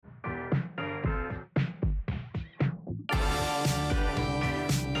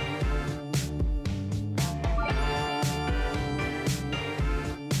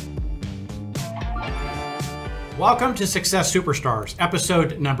Welcome to Success Superstars,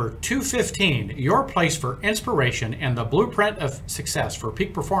 episode number 215, your place for inspiration and the blueprint of success for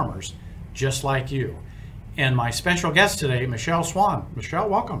peak performers just like you. And my special guest today, Michelle Swan. Michelle,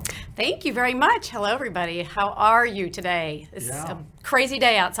 welcome. Thank you very much. Hello, everybody. How are you today? It's a crazy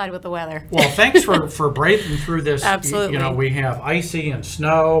day outside with the weather. Well, thanks for braving through this. Absolutely. You know, we have icy and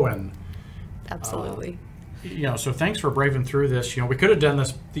snow and... Absolutely. So thanks for braving through this. You know, we could have done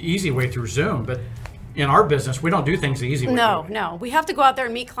this the easy way through Zoom, but in our business, we don't do things the easy way. No. We have to go out there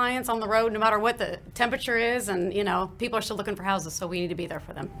and meet clients on the road no matter what the temperature is. And, people are still looking for houses, so we need to be there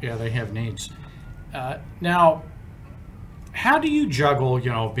for them. Yeah, they have needs. Now, how do you juggle,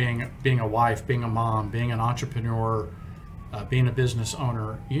 being a wife, being a mom, being an entrepreneur, being a business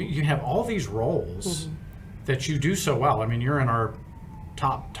owner? You have all these roles that you do so well. I mean, you're in our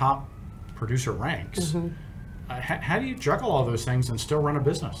top producer ranks. How do you juggle all those things and still run a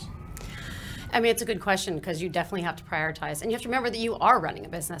business? I mean, it's a good question because you definitely have to prioritize. And you have to remember that you are running a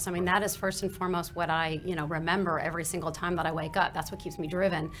business. I mean, that is first and foremost what I, remember every single time that I wake up. That's what keeps me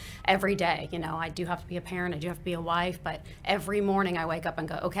driven every day. I do have to be a parent, I do have to be a wife, but every morning I wake up and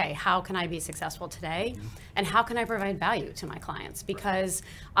go, okay, how can I be successful today? And how can I provide value to my clients? Because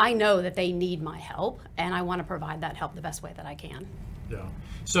I know that they need my help and I want to provide that help the best way that I can. Yeah.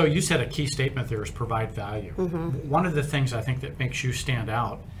 So you said a key statement there is provide value. One of the things I think that makes you stand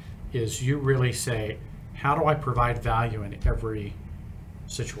out is you really say, how do I provide value in every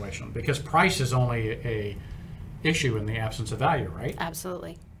situation? Because price is only a issue in the absence of value, right?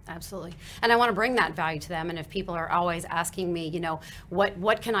 Absolutely. And I want to bring that value to them. And if people are always asking me,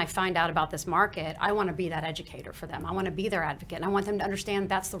 what can I find out about this market? I want to be that educator for them. I want to be their advocate. And I want them to understand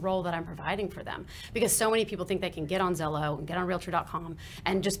that's the role that I'm providing for them. Because so many people think they can get on Zillow and get on Realtor.com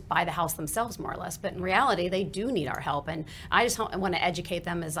and just buy the house themselves, more or less. But in reality, they do need our help. And I just want to educate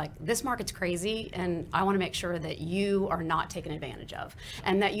them as like, this market's crazy. And I want to make sure that you are not taken advantage of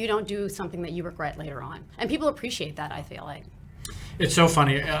and that you don't do something that you regret later on. And people appreciate that, I feel like. It's so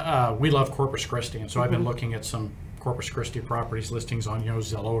funny. We love Corpus Christi, and so I've been looking at some Corpus Christi properties listings on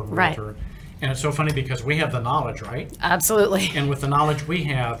Zillow and Realtor. Right. And it's so funny because we have the knowledge, right? Absolutely. And with the knowledge we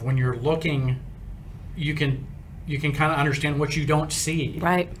have, when you're looking, you can kind of understand what you don't see,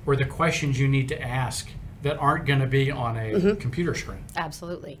 right? Or the questions you need to ask that aren't going to be on a computer screen.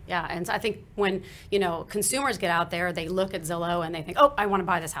 Absolutely, yeah. And so I think when consumers get out there, they look at Zillow and they think, oh, I want to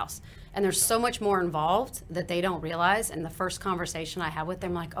buy this house. And there's so much more involved that they don't realize. And the first conversation I have with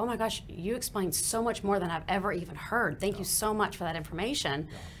them, like, oh my gosh, you explained so much more than I've ever even heard. Thank you so much for that information.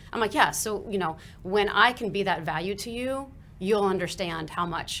 I'm like, yeah, so, when I can be that value to you, you'll understand how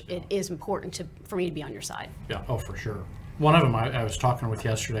much it is important for me to be on your side. Yeah, oh, for sure. One of them I was talking with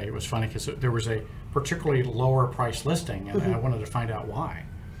yesterday, it was funny because there was a particularly lower price listing and I wanted to find out why.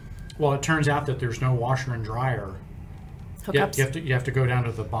 Well, it turns out that there's no washer and dryer. Hookups. You have to go down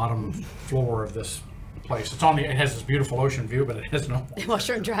to the bottom floor of this place. It has this beautiful ocean view, but it has no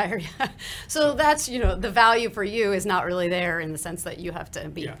washer and dryer. Yeah. So that's the value for you is not really there in the sense that you have to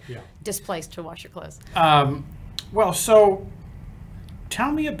be displaced to wash your clothes. Well, so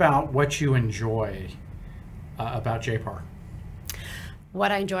tell me about what you enjoy about JPAR. What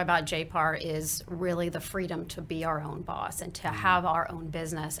I enjoy about JPAR is really the freedom to be our own boss and to have our own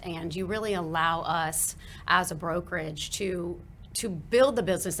business. And you really allow us as a brokerage to build the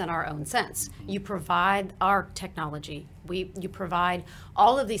business in our own sense. You provide our technology. You provide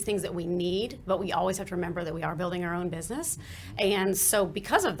all of these things that we need, but we always have to remember that we are building our own business. And so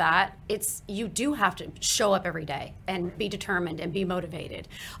because of that, you do have to show up every day and be determined and be motivated.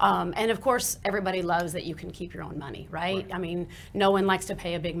 And of course, everybody loves that you can keep your own money, right? I mean, no one likes to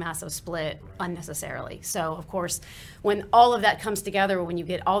pay a big, massive split unnecessarily. So of course, when all of that comes together, when you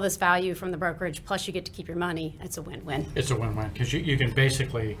get all this value from the brokerage, plus you get to keep your money, it's a win-win. It's a win-win because you can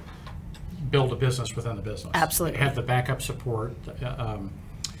basically build a business within the business. Absolutely. Have the backup support.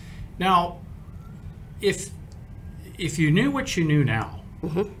 Now, if you knew what you knew now,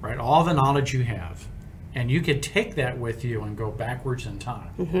 right, all the knowledge you have, and you could take that with you and go backwards in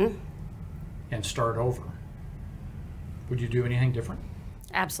time and start over, would you do anything different?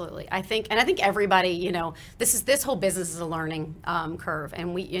 Absolutely. I think everybody, this whole business is a learning curve,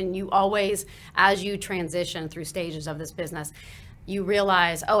 and you always, as you transition through stages of this business, you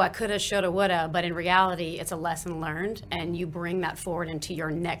realize, oh, I coulda, shoulda, woulda, but in reality, it's a lesson learned, and you bring that forward into your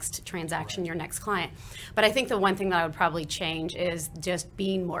next transaction, your next client. But I think the one thing that I would probably change is just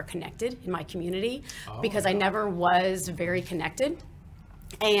being more connected in my community, because I never was very connected.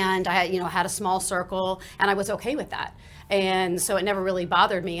 And I, had a small circle, and I was okay with that. And so it never really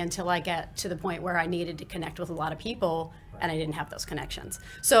bothered me until I got to the point where I needed to connect with a lot of people, and I didn't have those connections.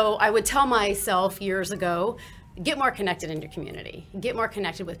 So I would tell myself years ago, get more connected in your community, get more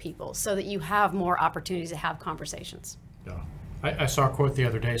connected with people so that you have more opportunities to have conversations. Yeah. I saw a quote the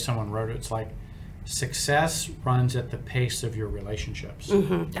other day, someone wrote it, it's like, success runs at the pace of your relationships.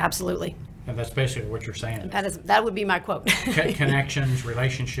 Absolutely. And that's basically what you're saying. That would be my quote. Connections,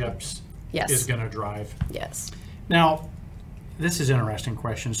 relationships Yes. is going to drive. Yes. Now, this is an interesting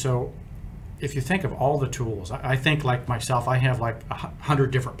question. So if you think of all the tools, I think like myself, I have like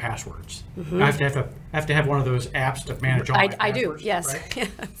 100 different passwords. I have to have one of those apps to manage all my I do, passwords, yes. right?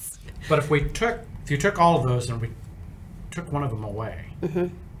 Yes. But if you took all of those and we took one of them away,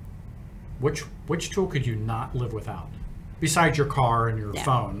 which tool could you not live without? Besides your car and your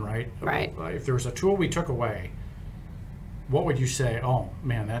phone, right? Right. If there was a tool we took away, what would you say? Oh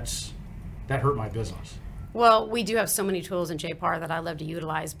man, that hurt my business. Well, we do have so many tools in JPAR that I love to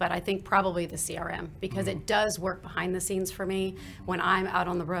utilize, but I think probably the CRM, because it does work behind the scenes for me. When I'm out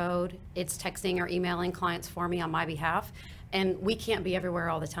on the road, it's texting or emailing clients for me on my behalf, and we can't be everywhere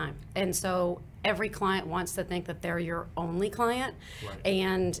all the time. And so every client wants to think that they're your only client,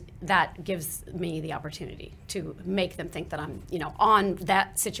 and that gives me the opportunity to make them think that I'm, on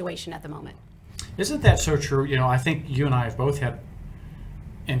that situation at the moment. Isn't that so true? I think you and I have both had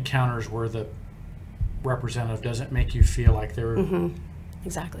encounters where the representative doesn't make you feel like they're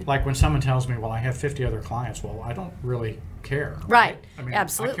Exactly. like when someone tells me, well, I have 50 other clients. Well, I don't really care. Right. I mean,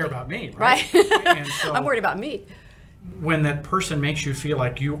 Absolutely. I care about me, right? And so I'm worried about me. when that person makes you feel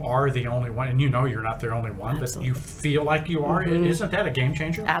like you are the only one, and you're not the only one, but you feel like you are, isn't that a game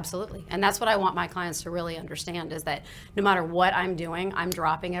changer? Absolutely. And that's what I want my clients to really understand, is that no matter what I'm doing, I'm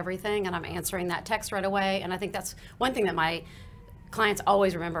dropping everything and I'm answering that text right away. And I think that's one thing that my clients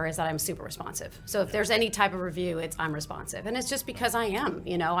always remember, is that I'm super responsive. So if there's any type of review, I'm responsive. And it's just because I am,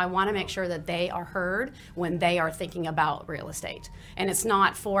 I want to make sure that they are heard when they are thinking about real estate. And it's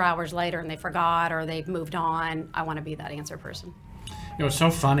not 4 hours later and they forgot or they've moved on. I want to be that answer person. It's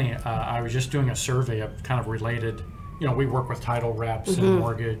so funny. I was just doing a survey of kind of related, we work with title reps and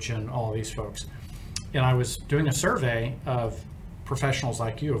mortgage and all these folks. And I was doing a survey of professionals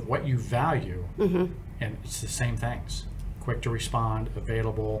like you of what you value. And it's the same things. Quick to respond,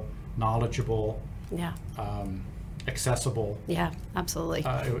 available, knowledgeable, accessible. Yeah, absolutely.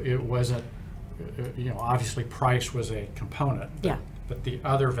 It wasn't, obviously price was a component. But the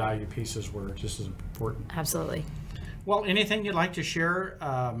other value pieces were just as important. Absolutely. Well, anything you'd like to share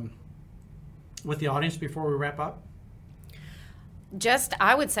with the audience before we wrap up?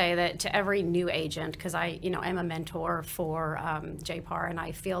 I would say that to every new agent, because I, am a mentor for JPAR, and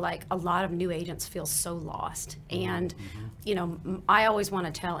I feel like a lot of new agents feel so lost. And, I always want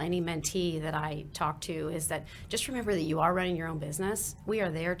to tell any mentee that I talk to is that just remember that you are running your own business. We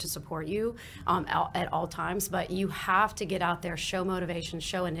are there to support you at all times, but you have to get out there, show motivation,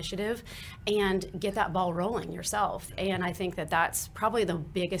 show initiative, and get that ball rolling yourself. And I think that that's probably the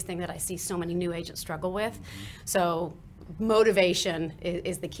biggest thing that I see so many new agents struggle with. So motivation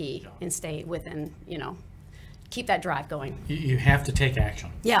is the key, and stay within, keep that drive going. You have to take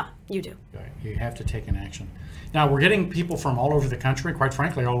action. Yeah, you do. You have to take an action. Now, we're getting people from all over the country, quite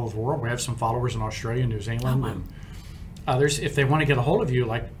frankly, all over the world. We have some followers in Australia, New Zealand, and others. If they want to get a hold of you,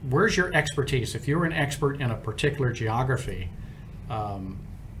 like, where's your expertise? If you're an expert in a particular geography, where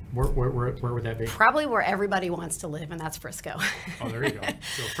would that be? Probably where everybody wants to live, and that's Frisco. Oh, there you go.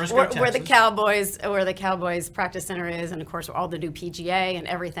 So Frisco, where Texas. the Cowboys practice center is, and of course all the new PGA and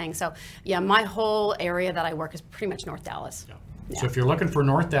everything. So yeah, my whole area that I work is pretty much North Dallas. Yeah. So if you're looking for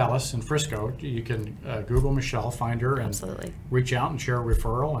North Dallas and Frisco, you can Google Michelle, find her, and absolutely reach out and share a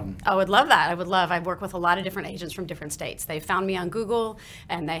referral. And I would love that. I work with a lot of different agents from different states. They found me on Google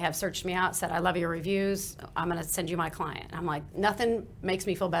and they have searched me out, said, I love your reviews. I'm going to send you my client. I'm like, nothing makes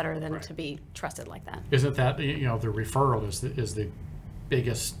me feel better than to be trusted like that. Isn't that, the referral is the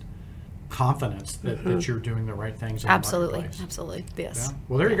biggest confidence that you're doing the right things in the marketplace. Absolutely. Yes. Yeah.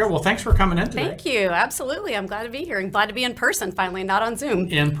 Well, there you go. Well, thanks for coming in today. Thank you. Absolutely. I'm glad to be here and glad to be in person finally, not on Zoom.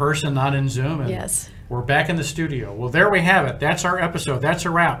 In person, not in Zoom. And yes. We're back in the studio. Well, there we have it. That's our episode. That's a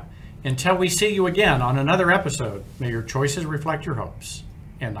wrap. Until we see you again on another episode, may your choices reflect your hopes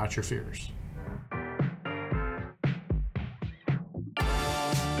and not your fears.